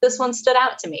 wow, this one stood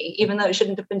out to me, even though it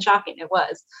shouldn't have been shocking. It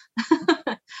was.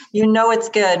 It's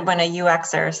good when a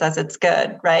UXer says it's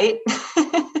good, right?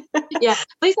 Yeah,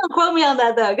 please don't quote me on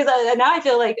that though, because now I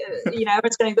feel like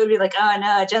everyone's going to be like, oh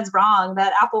no, Jen's wrong.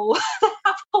 That Apple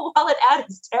Wallet ad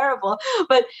is terrible.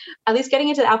 But at least getting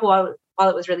into the Apple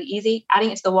Wallet was really easy.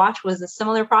 Adding it to the watch was a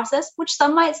similar process, which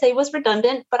some might say was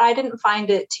redundant, but I didn't find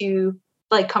it too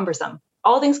cumbersome.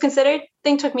 All things considered,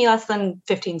 thing took me less than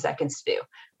 15 seconds to do.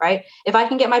 Right? If I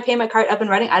can get my payment card up and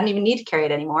running, I don't even need to carry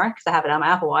it anymore because I have it on my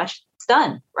Apple Watch.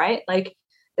 done, right? Like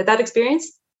that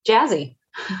experience, jazzy.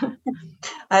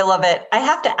 I love it. I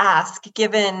have to ask,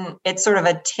 given it's sort of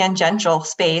a tangential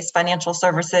space, financial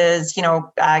services,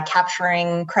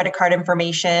 capturing credit card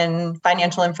information,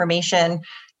 financial information,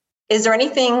 is there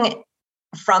anything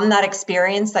from that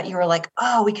experience that you were like,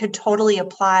 oh, we could totally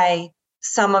apply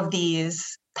some of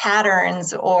these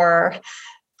patterns or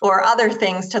other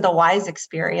things to the Wise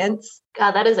experience?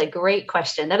 God, that is a great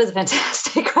question. That is a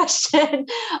fantastic question.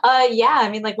 Yeah, I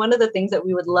mean, like one of the things that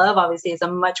we would love, obviously, is a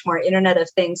much more Internet of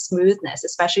Things smoothness,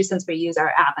 especially since we use our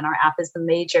app, and our app is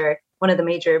one of the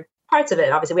major parts of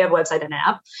it. Obviously, we have a website and an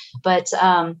app, but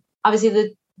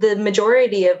obviously the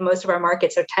majority of most of our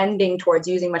markets are tending towards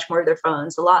using much more of their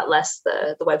phones, a lot less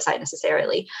the website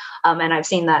necessarily. And I've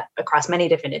seen that across many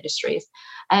different industries.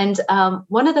 And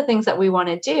one of the things that we want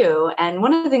to do, and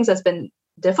one of the things that's been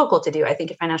difficult to do, I think,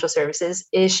 in financial services,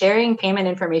 is sharing payment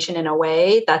information in a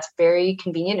way that's very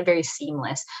convenient and very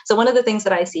seamless. So one of the things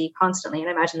that I see constantly, and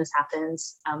I imagine this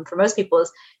happens for most people,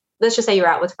 is let's just say you're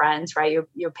out with friends, right?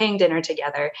 You're paying dinner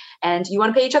together and you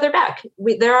want to pay each other back.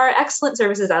 There are excellent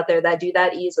services out there that do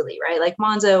that easily, right? Like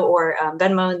Monzo or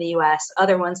Venmo in the US,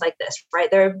 other ones like this, right?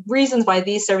 There are reasons why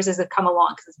these services have come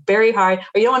along because it's very hard,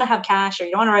 or you don't want to have cash, or you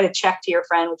don't want to write a check to your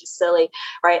friend, which is silly,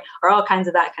 right? Or all kinds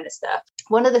of that kind of stuff.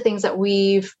 One of the things that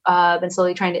we've been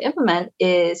slowly trying to implement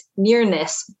is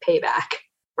nearness payback.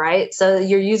 Right? So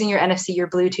you're using your NFC, your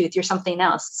Bluetooth, your something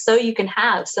else. So you can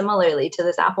have, similarly to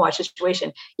this Apple Watch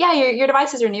situation, yeah, your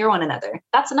devices are near one another.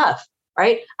 That's enough,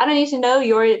 right? I don't need to know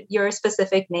your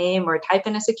specific name or type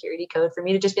in a security code for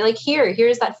me to just be like,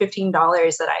 here's that $15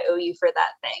 that I owe you for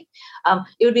that thing.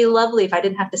 It would be lovely if I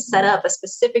didn't have to set up a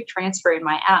specific transfer in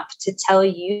my app to tell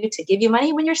you to give you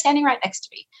money when you're standing right next to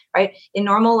me, right? In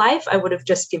normal life, I would have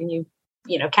just given you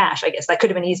cash. I guess that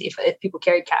could have been easy if people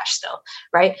carried cash still,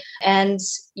 right? And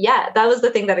yeah, that was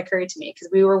the thing that occurred to me because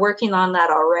we were working on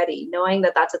that already, knowing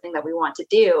that that's a thing that we want to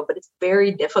do, but it's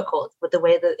very difficult with the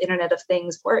way the Internet of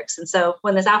Things works. And so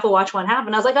when this Apple Watch one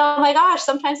happened, I was like, oh my gosh,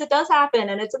 sometimes it does happen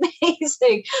and it's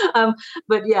amazing.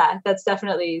 But yeah, that's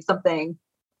definitely something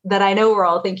that I know we're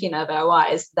all thinking of at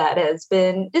Wise that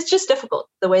it's just difficult.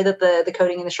 The way that the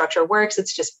coding and the structure works,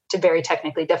 it's just very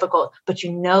technically difficult, but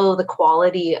the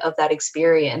quality of that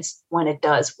experience when it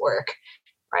does work,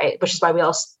 right? Which is why we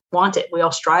all want it. We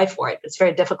all strive for it. It's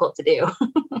very difficult to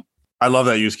do. I love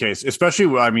that use case,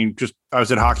 especially, I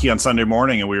was at hockey on Sunday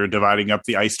morning and we were dividing up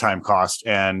the ice time cost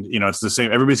and, it's the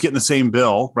same, everybody's getting the same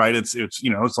bill, right? It's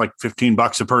like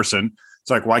 $15 a person. It's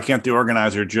like, why can't the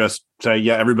organizer just say,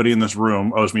 yeah, everybody in this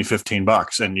room owes me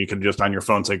 $15 and you can just on your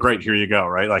phone say, great, here you go.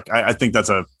 Right. Like, I think that's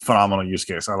a phenomenal use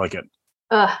case. I like it.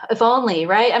 If only,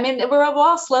 right? I mean, we're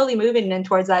all slowly moving in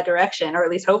towards that direction, or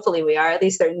at least hopefully we are, at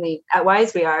least certainly at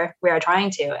Wise, we are trying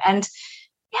to. And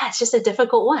yeah, it's just a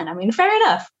difficult one. I mean, fair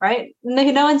enough, right?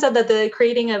 No one said that the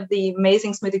creating of the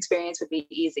amazing smooth experience would be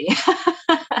easy.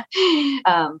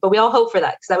 But we all hope for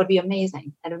that because that would be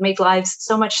amazing. And it would make lives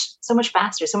so much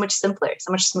faster, so much simpler,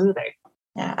 so much smoother.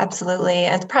 Yeah, absolutely.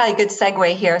 And it's probably a good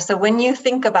segue here. So when you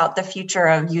think about the future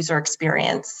of user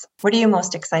experience, what are you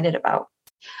most excited about?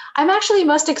 I'm actually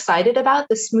most excited about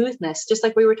the smoothness, just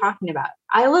like we were talking about.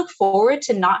 I look forward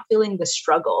to not feeling the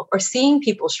struggle or seeing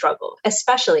people struggle,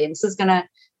 especially, and this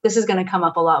is going to come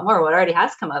up a lot more. What already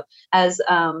has come up as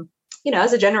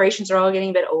the generations are all getting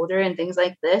a bit older and things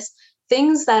like this,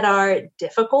 things that are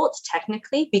difficult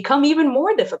technically become even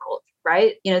more difficult,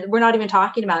 right? We're not even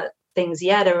talking about things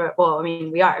yet,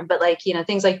 we are, but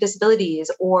things like disabilities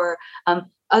or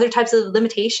other types of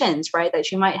limitations, right, that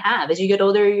you might have. As you get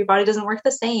older, your body doesn't work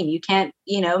the same. You can't,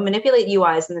 manipulate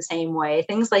UIs in the same way,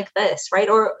 things like this, right?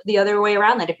 Or the other way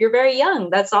around that. If you're very young,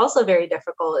 that's also very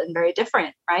difficult and very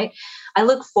different, right? I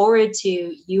look forward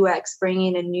to UX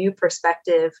bringing a new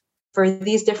perspective for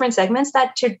these different segments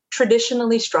that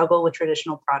traditionally struggle with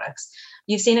traditional products.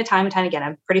 You've seen it time and time again.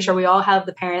 I'm pretty sure we all have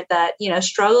the parent that,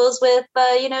 struggles with,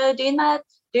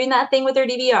 doing that thing with their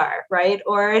DVR, right?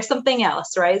 Or something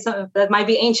else, right? So that might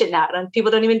be ancient now.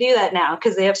 People don't even do that now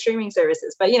because they have streaming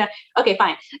services. But, okay,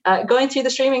 fine. Going through the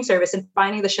streaming service and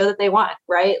finding the show that they want,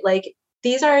 right? Like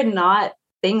these are not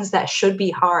things that should be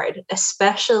hard,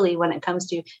 especially when it comes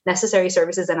to necessary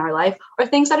services in our life or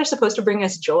things that are supposed to bring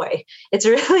us joy. It's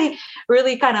really,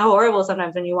 really kind of horrible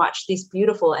sometimes when you watch these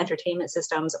beautiful entertainment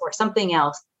systems or something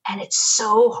else, and it's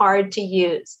so hard to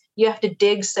use. You have to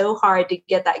dig so hard to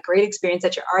get that great experience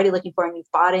that you're already looking for and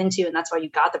you've bought into, and that's why you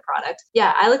got the product.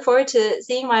 Yeah, I look forward to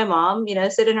seeing my mom,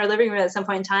 sit in her living room at some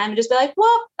point in time and just be like,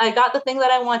 well, I got the thing that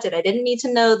I wanted. I didn't need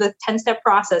to know the 10-step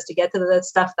process to get to the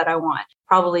stuff that I want.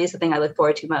 Probably is the thing I look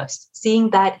forward to most.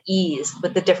 Seeing that ease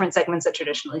with the different segments that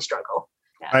traditionally struggle.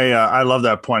 I love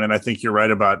that point, and I think you're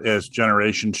right about as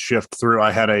generations shift through.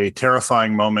 I had a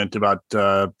terrifying moment about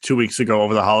 2 weeks ago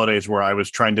over the holidays where I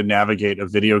was trying to navigate a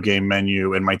video game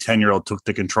menu, and my 10-year-old took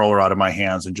the controller out of my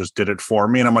hands and just did it for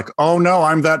me. And I'm like, oh no,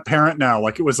 I'm that parent now.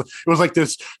 Like it was like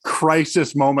this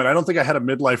crisis moment. I don't think I had a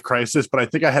midlife crisis, but I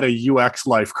think I had a UX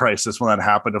life crisis when that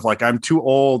happened. Of like, I'm too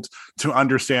old to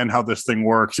understand how this thing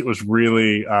works. It was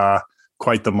really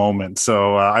quite the moment.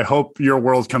 So I hope your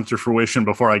world comes to fruition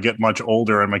before I get much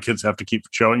older and my kids have to keep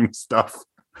showing me stuff.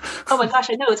 Oh my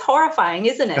gosh, I know, it's horrifying,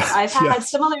 isn't it? I've had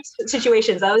Yes. similar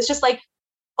situations. I was just like,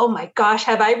 oh my gosh,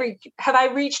 have I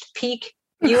reached peak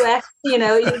UX,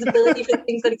 usability for the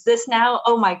things that exist now?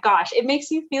 Oh my gosh, it makes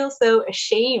you feel so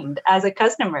ashamed as a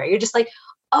customer. You're just like,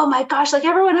 oh my gosh, like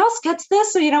everyone else gets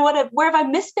this. So where have I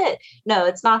missed it? No,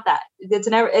 it's not that.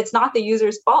 It's not the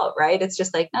user's fault, right? It's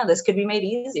just like, no, this could be made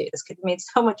easier. This could be made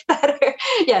so much better.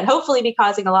 Yeah, and hopefully be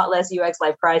causing a lot less UX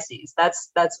life crises.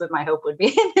 That's what my hope would be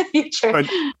in the future. But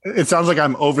it sounds like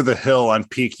I'm over the hill on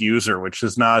peak user, which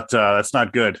is not, that's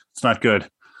not good. It's not good.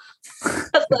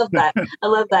 I love that.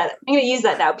 I'm going to use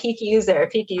that now. Peak user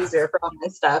for all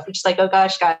this stuff. It's just like, oh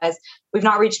gosh, guys, we've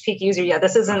not reached peak user yet.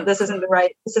 This isn't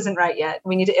right yet.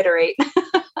 We need to iterate.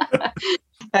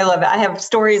 I love it. I have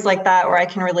stories like that where I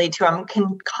can relate to. I'm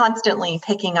constantly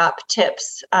picking up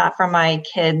tips from my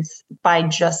kids by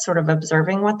just sort of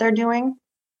observing what they're doing,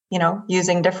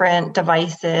 using different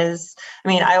devices. I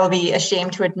mean, I will be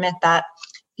ashamed to admit that,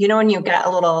 when you get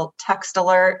a little text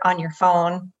alert on your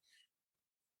phone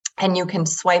and you can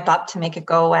swipe up to make it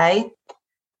go away.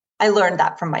 I learned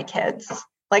that from my kids.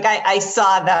 Like I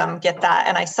saw them get that,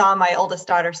 and I saw my oldest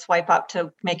daughter swipe up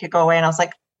to make it go away. And I was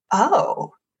like,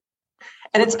 oh,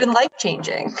 and it's been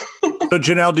life-changing. So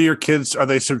Janelle, do your kids, are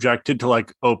they subjected to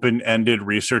like open-ended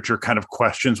researcher kind of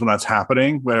questions when that's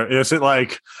happening? Where is it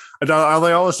like, are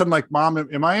they all of a sudden like, Mom,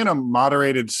 am I in a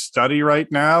moderated study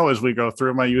right now as we go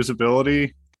through my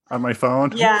usability on my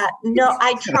phone? Yeah, no,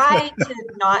 I try to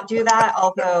not do that.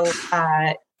 Although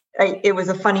it was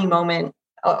a funny moment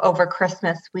over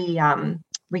Christmas. We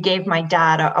gave my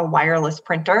dad a wireless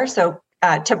printer, so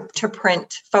to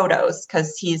print photos,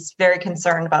 because he's very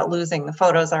concerned about losing the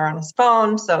photos that are on his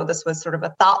phone. So this was sort of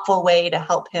a thoughtful way to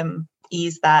help him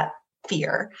ease that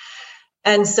fear.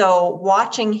 And so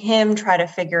watching him try to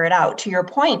figure it out, to your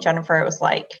point, Jennifer, it was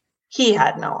like, he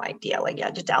had no idea. Like you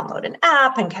had to download an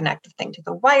app and connect the thing to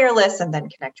the wireless and then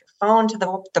connect your phone to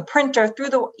the printer through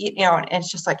the, and it's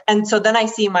just like, and so then I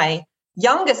see my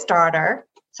youngest daughter,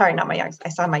 sorry, not my youngest, I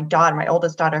saw my daughter, my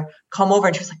oldest daughter come over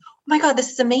and she was like, oh my God,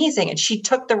 this is amazing. And she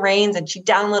took the reins and she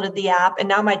downloaded the app. And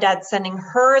now my dad's sending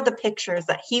her the pictures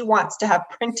that he wants to have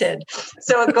printed.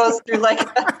 So it goes through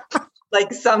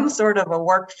like some sort of a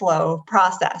workflow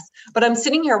process. But I'm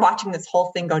sitting here watching this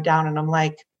whole thing go down and I'm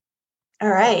like, all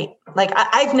right. Like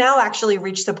I've now actually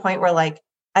reached the point where like,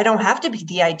 I don't have to be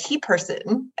the IT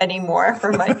person anymore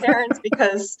for my parents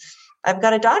because I've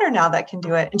got a daughter now that can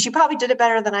do it. And she probably did it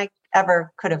better than I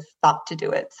ever could have thought to do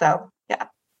it. So yeah.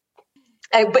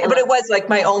 But it was like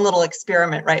my own little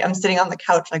experiment, right? I'm sitting on the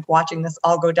couch, like watching this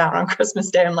all go down on Christmas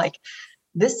Day. I'm like,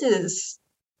 this is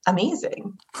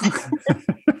amazing.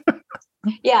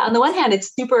 Yeah, on the one hand,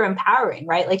 it's super empowering,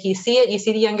 right? Like you see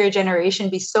the younger generation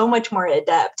be so much more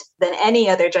adept than any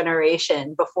other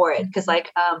generation before it. Because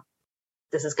like,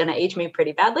 this is going to age me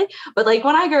pretty badly, but like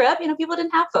when I grew up, people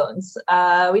didn't have phones.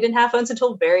 We didn't have phones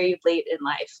until very late in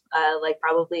life, like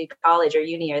probably college or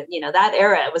uni, or, that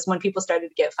era was when people started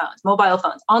to get phones, mobile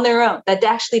phones on their own that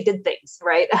actually did things,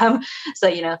 right?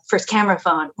 So, first camera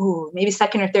phone, maybe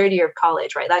second or third year of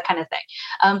college, right? That kind of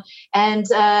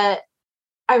thing.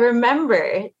 I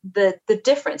remember the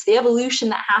difference, the evolution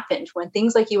that happened when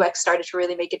things like UX started to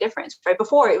really make a difference. Right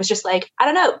before, it was just like, I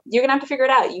don't know, you're gonna have to figure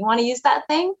it out. You want to use that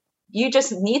thing? You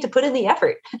just need to put in the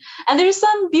effort. And there's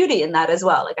some beauty in that as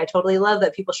well. Like I totally love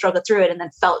that people struggled through it and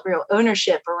then felt real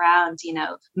ownership around,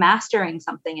 mastering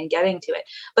something and getting to it.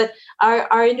 But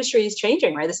our industry is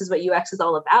changing, right? This is what UX is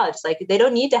all about. It's like they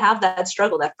don't need to have that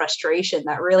struggle, that frustration,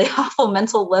 that really awful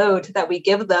mental load that we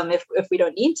give them if we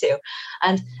don't need to.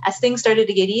 And as things started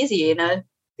to get easy, I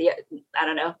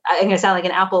don't know, I'm going to sound like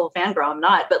an Apple fangirl. I'm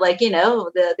not, but like, the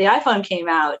iPhone came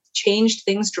out, changed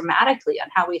things dramatically on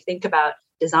how we think about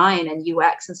design and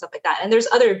UX and stuff like that. And there's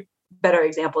other better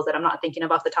examples that I'm not thinking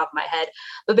of off the top of my head,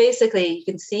 but basically you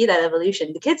can see that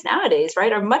evolution. The kids nowadays,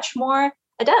 right, are much more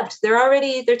adept.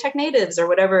 They're tech natives or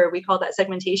whatever we call that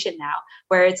segmentation now,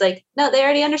 where it's like, no, they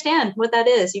already understand what that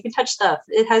is. You can touch stuff.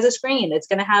 It has a screen. It's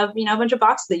going to have, a bunch of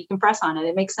boxes that you can press on and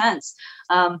it makes sense.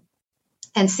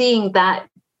 And seeing that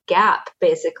gap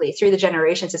basically through the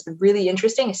generations has been really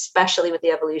interesting, especially with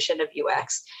the evolution of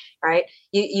UX. right?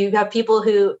 You have people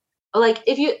who like,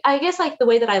 I guess like the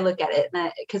way that I look at it,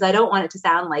 because I don't want it to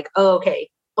sound like, oh, okay,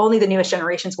 only the newest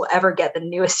generations will ever get the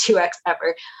newest UX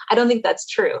ever. I don't think that's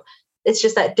true. It's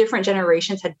just that different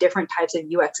generations had different types of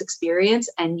UX experience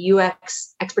and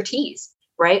UX expertise,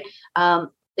 right?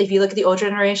 If you look at the old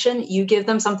generation, you give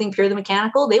them something purely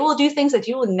mechanical, they will do things that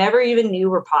you will never even knew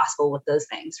were possible with those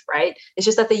things, right? It's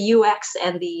just that the UX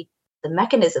and the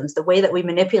mechanisms, the way that we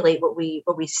manipulate what we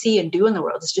see and do in the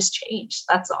world has just changed.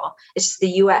 That's all. It's just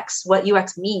the UX, what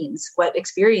UX means, what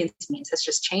experience means has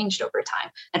just changed over time.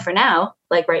 And for now,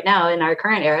 like right now in our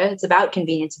current era, it's about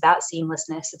convenience, about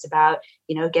seamlessness. It's about,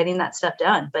 getting that stuff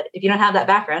done. But if you don't have that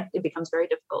background, it becomes very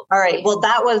difficult. All right. Well,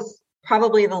 that was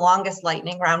probably the longest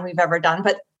lightning round we've ever done,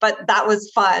 but that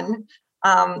was fun.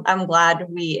 I'm glad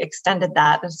we extended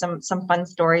that. There's some fun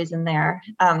stories in there.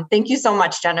 Thank you so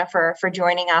much, Jennifer, for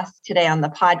joining us today on the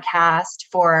podcast,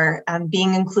 for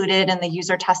being included in the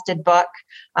user tested book.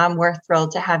 We're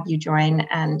thrilled to have you join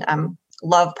and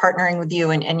love partnering with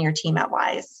you and your team at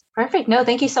Wise. Perfect. No,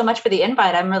 thank you so much for the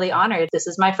invite. I'm really honored. This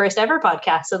is my first ever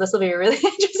podcast, so this will be a really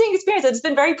interesting experience. It's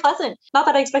been very pleasant. Not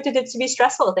that I expected it to be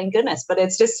stressful, thank goodness, but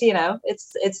it's just,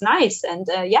 it's nice. And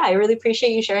I really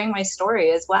appreciate you sharing my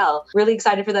story as well. Really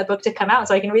excited for that book to come out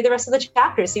so I can read the rest of the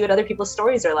chapters, see what other people's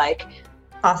stories are like.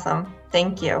 Awesome.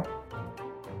 Thank you.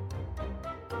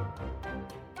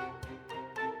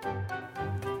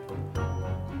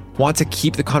 Want to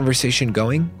keep the conversation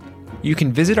going? You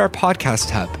can visit our podcast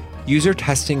hub,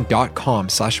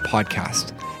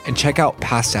 usertesting.com/podcast, and check out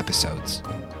past episodes.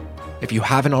 If you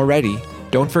haven't already,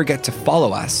 don't forget to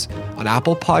follow us on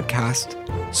Apple Podcast,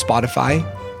 Spotify,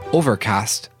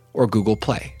 Overcast, or Google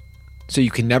Play, so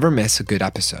you can never miss a good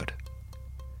episode.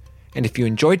 And if you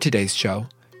enjoyed today's show,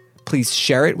 please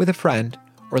share it with a friend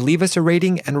or leave us a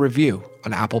rating and review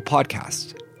on Apple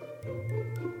Podcast.